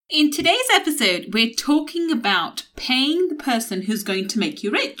In today's episode, we're talking about paying the person who's going to make you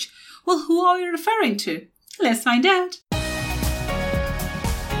rich. Well, who are we referring to? Let's find out.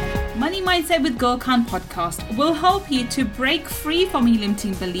 Money Mindset with Gul Khan podcast will help you to break free from your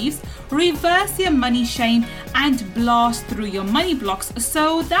limiting beliefs, reverse your money shame, and blast through your money blocks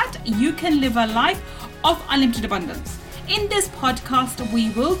so that you can live a life of unlimited abundance. In this podcast,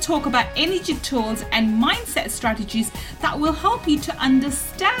 we will talk about energy tools and mindset strategies that will help you to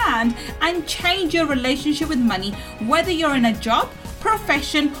understand and change your relationship with money, whether you're in a job,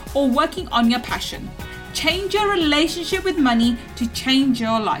 profession, or working on your passion. Change your relationship with money to change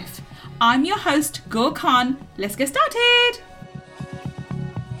your life. I'm your host, Gul Khan. Let's get started.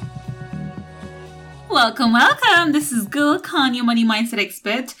 Welcome. This is Gul Khan, your money mindset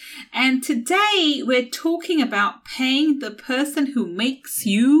expert. And today we're talking about paying the person who makes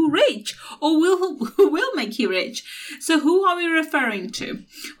you rich or who will make you rich. So who are we referring to?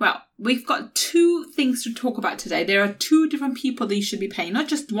 Well, we've got two things to talk about today. There are two different people that you should be paying, not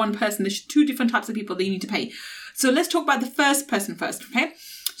just one person. There's two different types of people that you need to pay. So let's talk about the first person first, okay?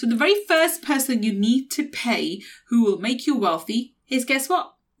 So the very first person you need to pay who will make you wealthy is, guess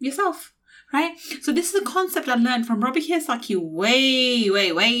what? Yourself. Right? So this is a concept I learned from Robert Kiyosaki way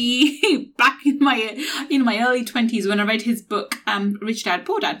back in my early 20s when I read his book, Rich Dad,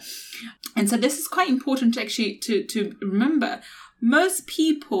 Poor Dad. And so this is quite important to actually to remember. Most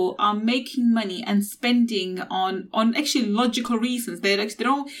people are making money and spending on actually logical reasons.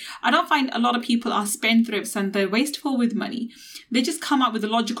 I don't find a lot of people are spendthrifts and they're wasteful with money. They just come up with the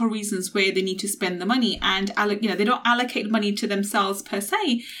logical reasons where they need to spend the money, and they don't allocate money to themselves per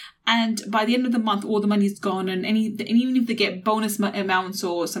se. And by the end of the month, all the money is gone. And even if they get bonus amounts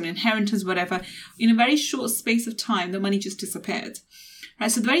or some inheritance, whatever, in a very short space of time, the money just disappeared.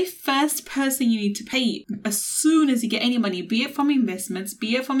 Right? So the very first person you need to pay as soon as you get any money, be it from investments,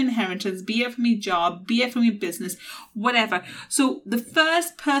 be it from inheritance, be it from your job, be it from your business, whatever. So the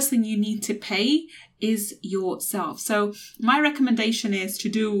first person you need to pay is yourself. So my recommendation is to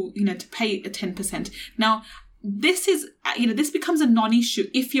pay a 10%. Now, this becomes a non-issue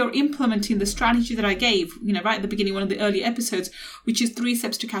if you're implementing the strategy that I gave, right at the beginning, one of the early episodes, which is 3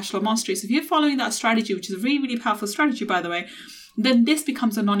 steps to cash flow mastery. So if you're following that strategy, which is a really, really powerful strategy, by the way, then this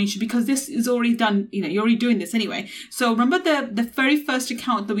becomes a non-issue because this is already done. You're already doing this anyway. So remember the very first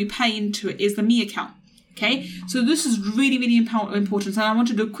account that we pay into it is the Me account. Okay, so this is really, really important. And I want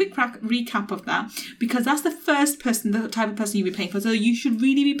to do a quick recap of that because that's the first person, the type of person you'll be paying for. So you should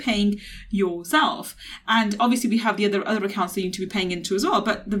really be paying yourself. And obviously we have the other accounts that you need to be paying into as well.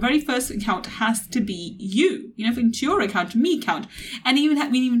 But the very first account has to be you, into your account, Me account. And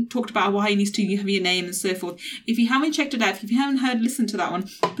we even talked about why it needs to have your name and so forth. If you haven't checked it out, if you haven't listened to that one,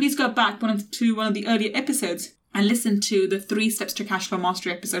 please go back to one of the earlier episodes and listen to the 3 steps to cash flow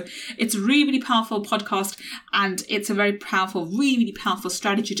mastery episode. It's a really, really powerful podcast, and it's a very powerful, really, really powerful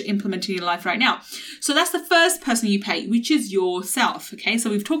strategy to implement in your life right now. So that's the first person you pay, which is yourself. Okay, so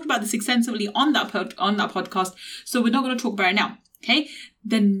we've talked about this extensively on that podcast, so we're not going to talk about it now. Okay,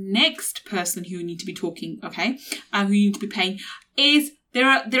 the next person who you need to be talking, who you need to be paying is there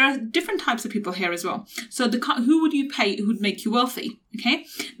are different types of people here as well. So who would you pay who would make you wealthy? Okay.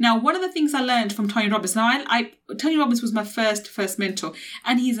 Now, one of the things I learned from Tony Robbins. Now, Tony Robbins was my first mentor,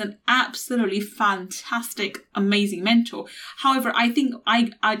 and he's an absolutely fantastic, amazing mentor. However, I think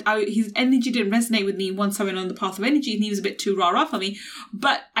his energy didn't resonate with me once I went on the path of energy, and he was a bit too rah-rah for me.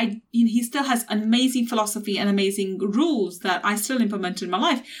 But he still has an amazing philosophy and amazing rules that I still implement in my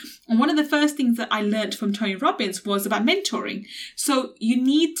life. And one of the first things that I learned from Tony Robbins was about mentoring. So you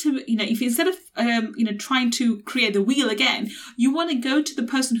need to, if instead of trying to create the wheel again, you want to go to the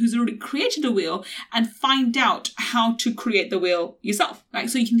person who's already created a wheel and find out how to create the wheel yourself, right?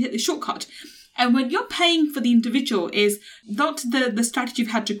 So you can hit the shortcut. And when you're paying for the individual is not the strategy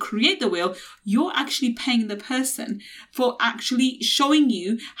you've had to create the wheel, you're actually paying the person for actually showing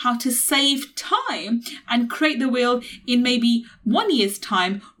you how to save time and create the wheel in maybe 1 year's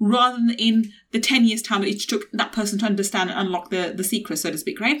time rather than in the 10 years time it took that person to understand and unlock the secret, so to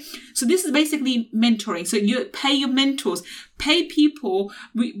speak, right? So this is basically mentoring. So you pay your mentors, pay people,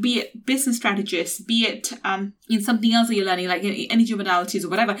 be it business strategists, be it in something else that you're learning, like energy modalities or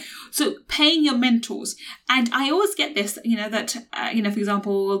whatever. So paying your mentors. And I always get this, that, for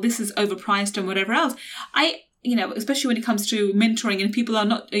example, this is overpriced and whatever else. Especially when it comes to mentoring and people are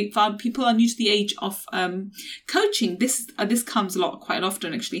new to the age of coaching, this comes quite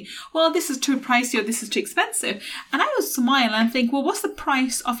often actually. Well, this is too pricey or this is too expensive. And I would smile and think, well, what's the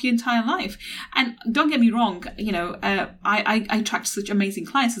price of your entire life? And don't get me wrong, I attract such amazing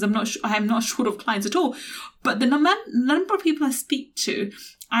clients because I'm not short of clients at all. But the number of people I speak to,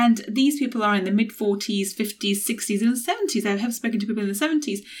 and these people are in the mid-40s, 50s, 60s, and 70s. I have spoken to people in the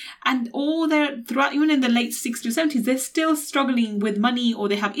 70s. And throughout, even in the late 60s, 70s, they're still struggling with money or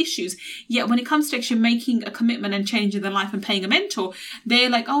they have issues. Yet when it comes to actually making a commitment and changing their life and paying a mentor, they're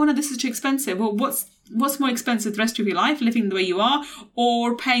like, oh no, this is too expensive. Well, what's more expensive the rest of your life, living the way you are,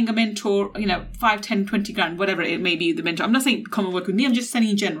 or paying a mentor, 5, 10, 20 grand, whatever it may be, the mentor. I'm not saying come and work with me, I'm just saying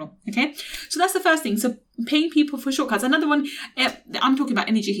in general. Okay. So that's the first thing. So paying people for shortcuts. Another one, I'm talking about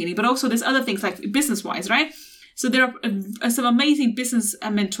energy healing, but also there's other things like business wise, right? So there are some amazing business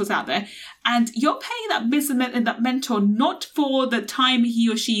mentors out there, and you're paying that mentor not for the time he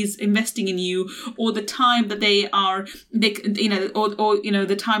or she is investing in you, or the time that the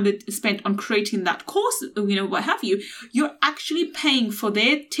time that is spent on creating that course, what have you. You're actually paying for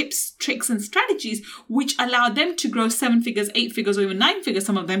their tips, tricks, and strategies, which allow them to grow 7 figures, 8 figures, or even 9 figures,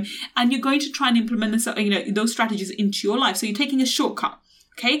 some of them, and you're going to try and implement this, those strategies into your life. So you're taking a shortcut.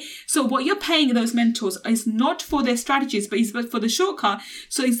 Okay, so what you're paying those mentors is not for their strategies, but it's for the shortcut.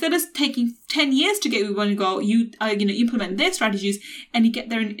 So instead of taking 10 years to get where you want to go, you implement their strategies and you get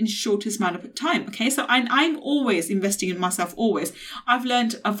there in shortest amount of time. Okay, so I'm always investing in myself, always. I've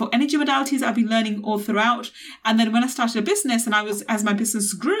learned for energy modalities, I've been learning all throughout. And then when I started a business as my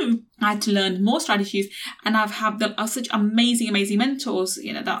business grew, I had to learn more strategies, and I've had such amazing mentors,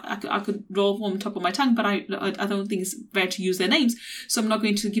 that I could roll on top of my tongue, but I don't think it's fair to use their names. So I'm not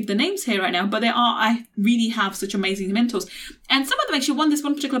going to give the names here right now, but I really have such amazing mentors. And some of them actually, this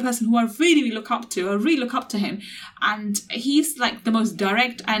one particular person who I really look up to, him, and he's like the most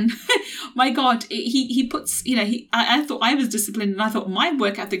direct, and my God, he puts, I thought I was disciplined and I thought my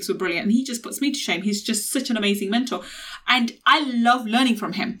work ethics were brilliant, and he just puts me to shame. He's just such an amazing mentor, and I love learning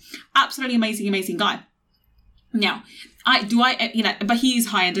from him. Absolutely amazing guy. Now, but he is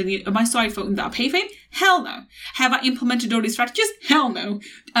high-end, and am I sorry for that I pay for him? Hell no. Have I implemented all these strategies? Hell no.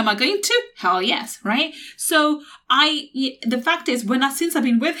 Am I going to? Hell yes, right? So the fact is, since I've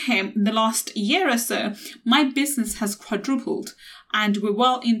been with him in the last year or so, my business has quadrupled. And we're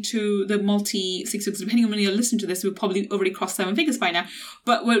well into the multi-6 figures. Depending on when you're listening to this, we've probably already crossed 7 figures by now.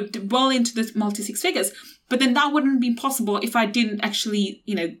 But we're well into the multi-6 figures. But then that wouldn't be possible if I didn't actually,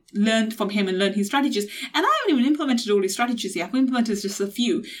 learn from him and learn his strategies. And I haven't even implemented all his strategies yet. I've implemented just a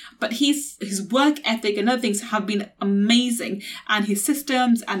few. But his work ethic and other things have been amazing. And his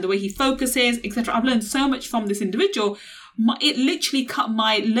systems and the way he focuses, etc. I've learned so much from this individual. It literally cut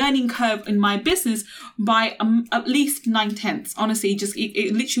my learning curve in my business by at least 9/10. Honestly, just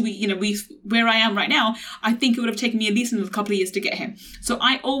it literally, where I am right now, I think it would have taken me at least another couple of years to get here. So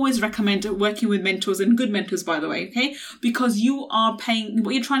I always recommend working with mentors, and good mentors, by the way, okay? Because you are paying,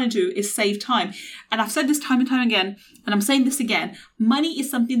 what you're trying to do is save time. And I've said this time and time again, and I'm saying this again, money is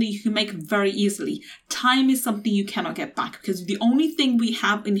something that you can make very easily. Time is something you cannot get back, because the only thing we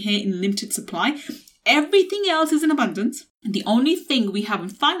have in here in limited supply, everything else is in abundance. And the only thing we have in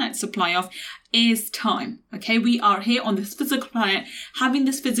finite supply of is time. Okay, we are here on this physical planet having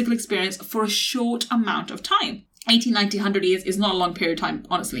this physical experience for a short amount of time. 80, 90, 100 years is not a long period of time,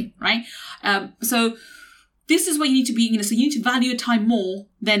 honestly, right? So this is where you need to be, so you need to value your time more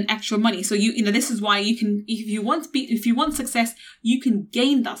than actual money. So this is why you can, if you want success, you can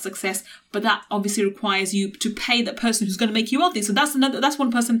gain that success, but that obviously requires you to pay that person who's going to make you wealthy. So that's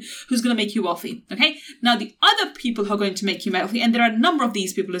one person who's going to make you wealthy. Okay. Now the other people who are going to make you wealthy, and there are a number of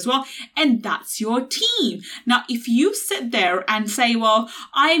these people as well, and that's your team. Now, if you sit there and say, well,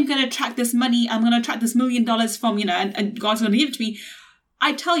 I'm going to attract this money, I'm going to attract this $1 million from, and God's going to give it to me.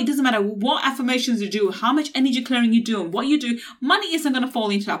 I tell you, it doesn't matter what affirmations you do, how much energy clearing you do, and what you do, money isn't going to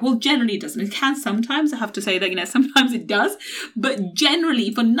fall into that. Well, generally it doesn't. It can sometimes. I have to say that, sometimes it does. But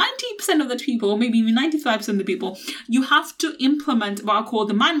generally, for 90% of the people, or maybe even 95% of the people, you have to implement what I call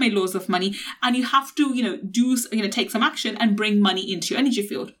the man-made laws of money, and you have to, take some action and bring money into your energy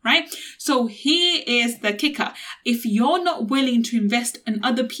field, right? So here is the kicker. If you're not willing to invest in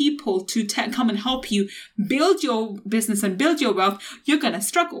other people to come and help you build your business and build your wealth, you're going to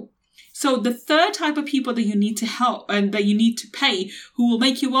struggle. So the third type of people that you need to help and that you need to pay, who will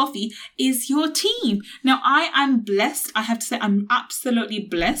make you wealthy, is your team. Now, I am blessed. I have to say, I'm absolutely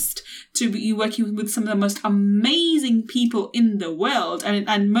blessed to be working with some of the most amazing people in the world.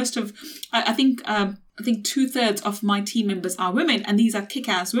 And most of, I think 2/3 of my team members are women, and these are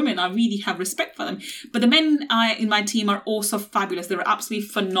kick-ass women. I really have respect for them. But the men in my team are also fabulous. They're absolutely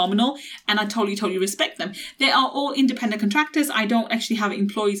phenomenal, and I totally respect them. They are all independent contractors. I don't actually have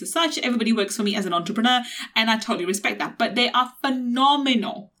employees as such. Everybody works for me as an entrepreneur, and I totally respect that. But they are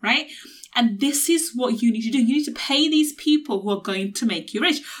phenomenal, right? And this is what you need to do. You need to pay these people who are going to make you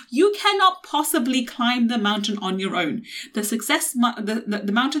rich. You cannot possibly climb the mountain on your own.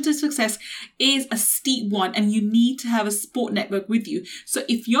 The mountain to success is a steep one, and you need to have a support network with you. So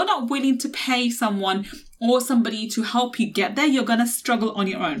if you're not willing to pay someone or somebody to help you get there, you're going to struggle on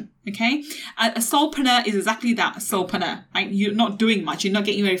your own. Okay. A solopreneur is exactly that, a solopreneur. Right? You're not doing much. You're not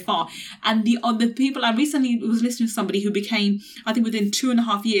getting very far. And the people, I recently was listening to somebody who became, I think within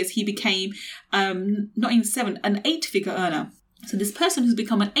 2.5 years, he became, not even 7, an 8-figure earner. So this person who's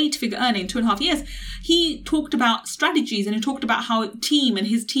become an 8-figure earner in 2.5 years, he talked about strategies and he talked about how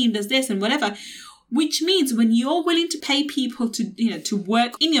his team does this and whatever. Which means when you're willing to pay people to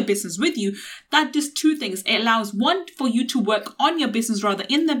work in your business with you, that does two things. It allows, one, for you to work on your business rather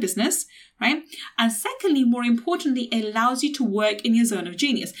in their business, right? And secondly, more importantly, it allows you to work in your zone of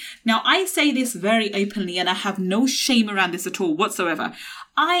genius. Now, I say this very openly and I have no shame around this at all whatsoever.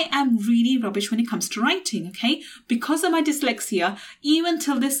 I am really rubbish when it comes to writing, okay? Because of my dyslexia, even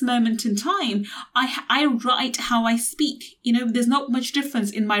till this moment in time, I write how I speak. There's not much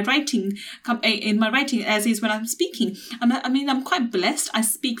difference in my writing as is when I'm speaking. I'm quite blessed. I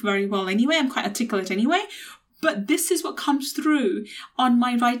speak very well anyway. I'm quite articulate anyway. But this is what comes through on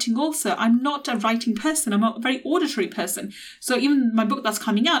my writing also. I'm not a writing person. I'm a very auditory person. So even my book that's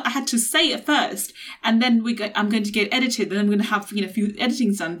coming out, I had to say it first. And then I'm going to get edited. And I'm going to have a few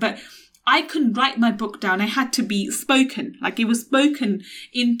editings done. But I couldn't write my book down. I had to be spoken. Like it was spoken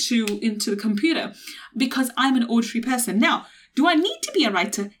into the computer because I'm an auditory person. Now, do I need to be a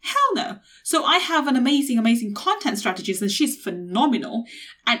writer? Hell no. So I have an amazing content strategist and she's phenomenal.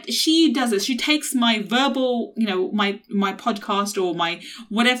 And she does it. She takes my verbal, my podcast or my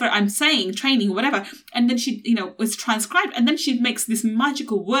whatever I'm saying, training or whatever. And then she, is transcribed. And then she makes these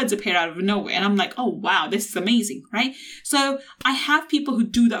magical words appear out of nowhere. And I'm like, oh, wow, this is amazing, right? So I have people who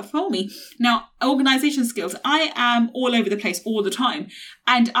do that for me. Now, organization skills. I am all over the place all the time.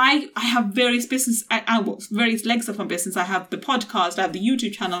 And I have various various legs of my business. I have the podcast, I have the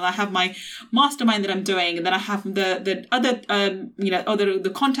YouTube channel, I have my mastermind that I'm doing, and then I have the other, the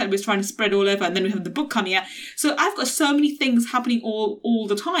content we're trying to spread all over, and then we have the book coming out. So I've got so many things happening all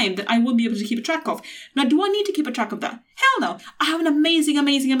the time that I won't be able to keep a track of. Now, do I need to keep a track of that? Hell no. I have an amazing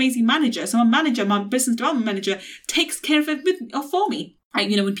manager. So my business development manager takes care of it for me.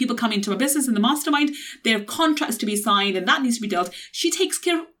 When people come into my business in the mastermind, there are contracts to be signed and that needs to be dealt. She takes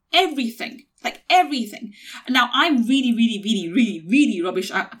care of everything, like everything. Now, I'm really rubbish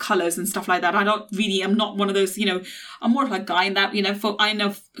at colors and stuff like that. I'm not one of those, I'm more of a guy in that, I know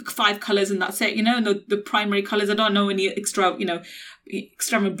 5 colors and that's it, the primary colors. I don't know any extra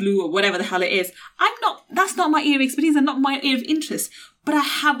blue or whatever the hell it is. That's not my area of expertise and not my area of interest. But I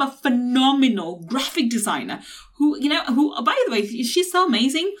have a phenomenal graphic designer who, by the way, she's so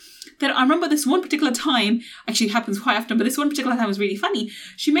amazing that I remember this one particular time, actually it happens quite often, but this one particular time was really funny.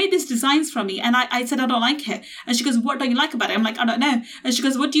 She made these designs for me and I said, I don't like it. And she goes, what don't you like about it? I'm like, I don't know. And she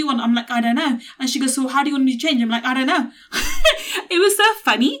goes, what do you want? I'm like, I don't know. And she goes, so how do you want me to change? I'm like, I don't know. It was so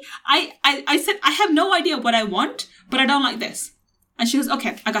funny. I said, I have no idea what I want, but I don't like this. And she goes,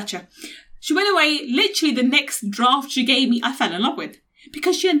 okay, I gotcha. She went away. Literally the next draft she gave me, I fell in love with.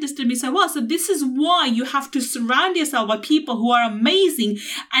 Because she understood me so well. So this is why you have to surround yourself by people who are amazing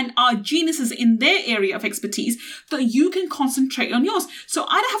and are geniuses in their area of expertise, that you can concentrate on yours. So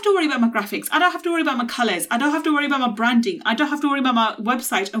I don't have to worry about my graphics. I don't have to worry about my colors. I don't have to worry about my branding. I don't have to worry about my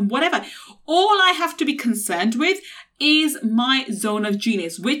website and whatever. All I have to be concerned with is my zone of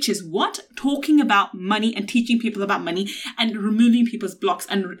genius, which is what? Talking about money and teaching people about money and removing people's blocks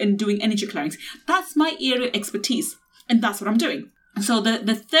and doing energy clearings. That's my area of expertise. And that's what I'm doing. So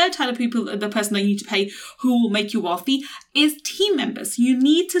the third type of people, the person that you need to pay who will make you wealthy, is team members. You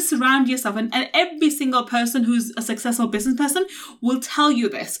need to surround yourself, and every single person who's a successful business person will tell you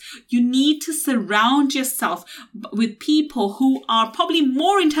this. You need to surround yourself with people who are probably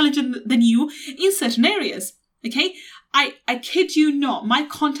more intelligent than you in certain areas. Okay? I kid you not, my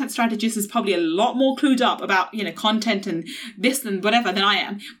content strategist is probably a lot more clued up about, content and this and whatever than I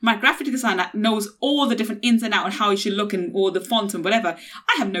am. My graphic designer knows all the different ins and outs and how it should look and all the fonts and whatever.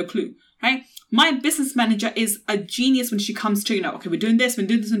 I have no clue, right? My business manager is a genius when she comes to, okay, we're doing this on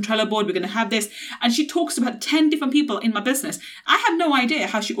Trello board, we're going to have this. And she talks about 10 different people in my business. I have no idea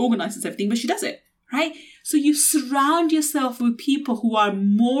how she organizes everything, but she does it. Right? So you surround yourself with people who are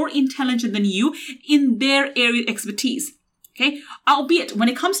more intelligent than you in their area of expertise. Okay? Albeit, when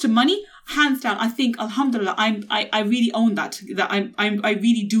it comes to money, hands down, I think, alhamdulillah, I really own that I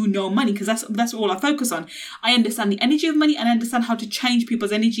really do know money, because that's all I focus on. I understand the energy of money, and I understand how to change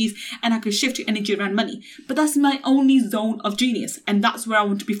people's energies, and I can shift your energy around money. But that's my only zone of genius, and that's where I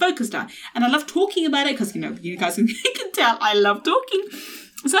want to be focused at. And I love talking about it, because, you guys can tell I love talking.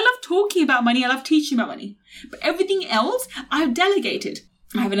 So I love talking about money. I love teaching about money. But everything else, I've delegated.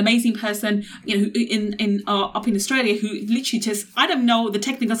 I have an amazing person, who up in Australia, who literally just, I don't know the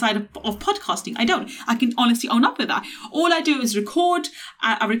technical side of podcasting. I don't. I can honestly own up with that. All I do is record.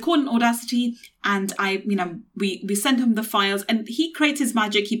 I record in Audacity, and we send him the files, and he creates his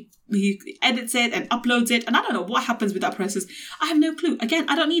magic. He edits it and uploads it, and I don't know what happens with that process. I have no clue. Again,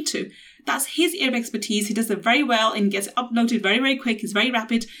 I don't need to. That's his area of expertise. He does it very well and gets it uploaded very, very quick. He's very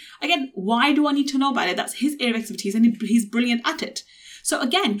rapid. Again, why do I need to know about it? That's his area of expertise, and he's brilliant at it. So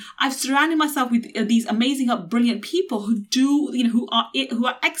again, I've surrounded myself with these amazing, brilliant people who who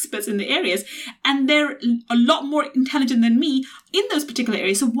are experts in the areas, and they're a lot more intelligent than me in those particular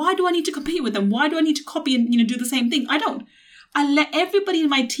areas. So why do I need to compete with them? Why do I need to copy and do the same thing? I don't. I let everybody in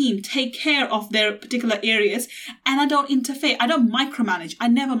my team take care of their particular areas, and I don't interfere. I don't micromanage. I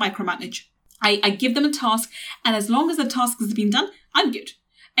never micromanage. I give them a task, and as long as the task has been done, I'm good.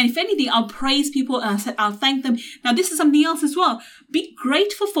 And if anything, I'll praise people, and I'll thank them. Now, this is something else as well. Be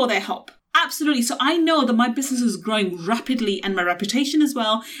grateful for their help. Absolutely. So I know that my business is growing rapidly, and my reputation as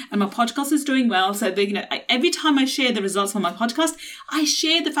well, and my podcast is doing well. So every time I share the results on my podcast, I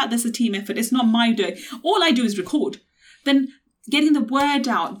share the fact there's a team effort. It's not my doing. All I do is record. Then getting the word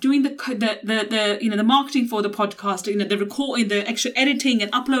out, doing the marketing for the podcast, the recording, the extra editing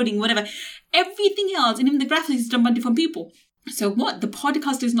and uploading, whatever, everything else, and even the graphics is done by different people. So the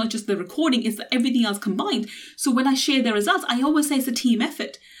podcast is not just the recording, it's everything else combined. So when I share the results, I always say it's a team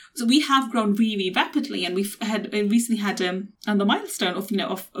effort. So we have grown really, really rapidly, and we've recently had the milestone of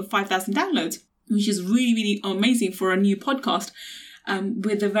 5,000 downloads, which is really, really amazing for a new podcast.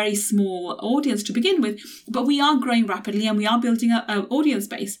 With a very small audience to begin with, but we are growing rapidly, and we are building an audience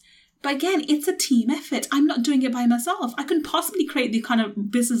base. But again, it's a team effort. I'm not doing it by myself. I couldn't possibly create the kind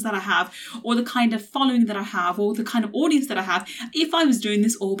of business that I have, or the kind of following that I have, or the kind of audience that I have if I was doing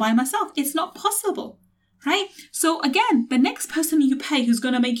this all by myself. It's not possible, right? So again, the next person you pay who's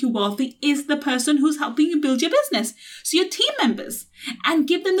going to make you wealthy is the person who's helping you build your business. So your team members, and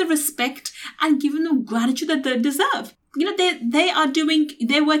give them the respect and give them gratitude that they deserve.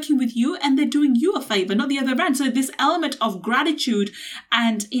 They're working with you, and they're doing you a favor, not the other way around. So this element of gratitude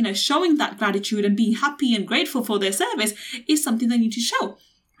and, showing that gratitude and being happy and grateful for their service is something they need to show,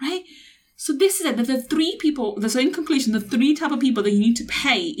 right? So this is it. The three people, so in conclusion, the three type of people that you need to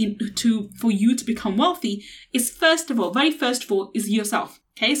pay for you to become wealthy is, very first of all, is yourself.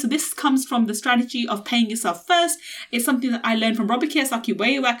 Okay, so this comes from the strategy of paying yourself first. It's something that I learned from Robert Kiyosaki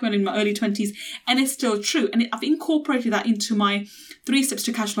way back when in my early 20s, and it's still true. And I've incorporated that into my 3 Steps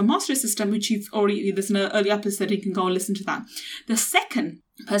to Cash Flow Mastery system, which there's an early episode, you can go and listen to that. The second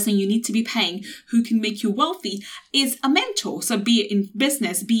person you need to be paying who can make you wealthy is a mentor. So be it in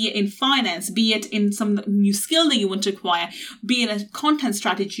business, be it in finance, be it in some new skill that you want to acquire, be it a content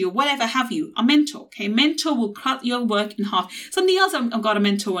strategy or whatever have you, a mentor. Okay, mentor will cut your work in half. Something else I've got a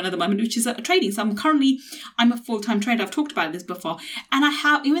mentor on at the moment, which is trading. So I'm a full-time trader. I've talked about this before, and I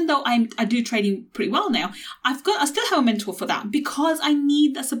have, even though I do trading pretty well now, I still have a mentor for that, because I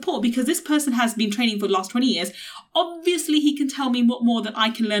need that support, because this person has been training for the last 20 years. Obviously, he can tell me what more than I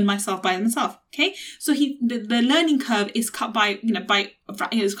can learn myself by myself. Okay, so the learning curve is cut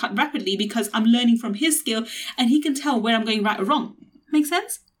is cut rapidly, because I'm learning from his skill, and he can tell where I'm going right or wrong. Make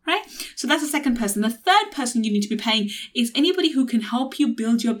sense? Right? So that's the second person. The third person you need to be paying is anybody who can help you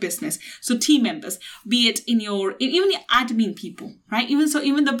build your business. So team members, be it even your admin people, right?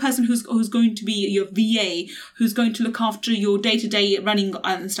 Even the person who's going to be your VA, who's going to look after your day-to-day running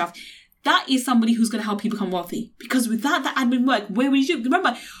and stuff. That is somebody who's going to help you become wealthy. Because without that admin work, where would you do?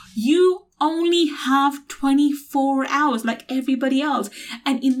 Remember, you only have 24 hours like everybody else.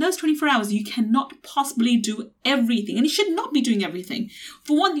 And in those 24 hours, you cannot possibly do everything. And you should not be doing everything.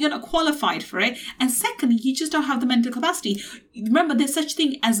 For one, you're not qualified for it. And secondly, you just don't have the mental capacity. Remember, there's such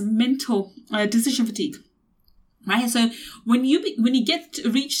thing as mental decision fatigue. Right, so when you get to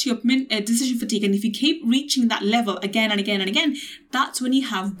reach your decision fatigue, and if you keep reaching that level again and again and again, that's when you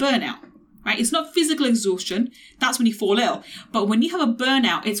have burnout. Right, it's not physical exhaustion. That's when you fall ill. But when you have a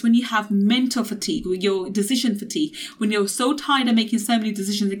burnout, it's when you have mental fatigue, or your decision fatigue. When you're so tired of making so many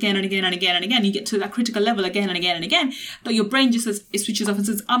decisions again and again and again and again, you get to that critical level again and again and again, that your brain just it switches off and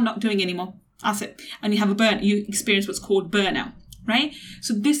says, "I'm not doing anymore." That's it, and you experience what's called burnout. right?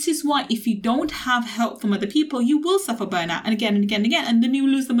 So this is why if you don't have help from other people, you will suffer burnout and again and again and again. And then you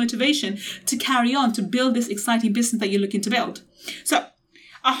lose the motivation to carry on, to build this exciting business that you're looking to build. So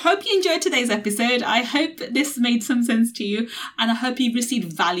I hope you enjoyed today's episode. I hope this made some sense to you, and I hope you've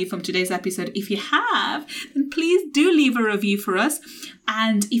received value from today's episode. If you have, then please do leave a review for us.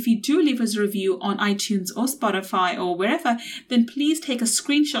 And if you do leave us a review on iTunes or Spotify or wherever, then please take a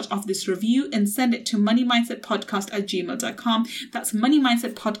screenshot of this review and send it to moneymindsetpodcast@gmail.com. That's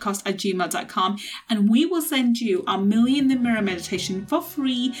moneymindsetpodcast@gmail.com. And we will send you our Million in the Mirror meditation for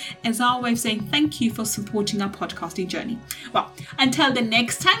free as our way of saying thank you for supporting our podcasting journey. Well, until the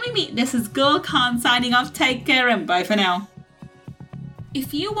next time we meet, this is Gul Khan signing off. Take care and bye for now.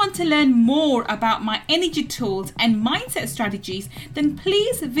 If you want to learn more about my energy tools and mindset strategies, then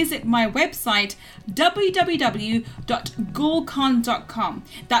please visit my website www.gulkhan.com.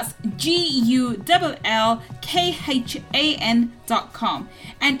 That's GULLKHAN.com.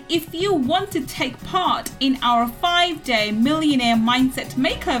 And if you want to take part in our 5-day Millionaire Mindset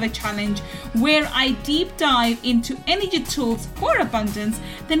Makeover Challenge, where I deep dive into energy tools for abundance,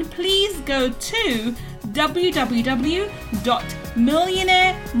 then please go to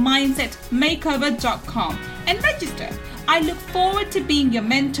www.millionairemindsetmakeover.com and register. I look forward to being your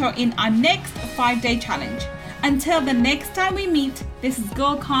mentor in our next 5-day challenge. Until the next time we meet, this is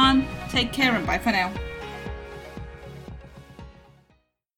Gul Khan. Take care and bye for now.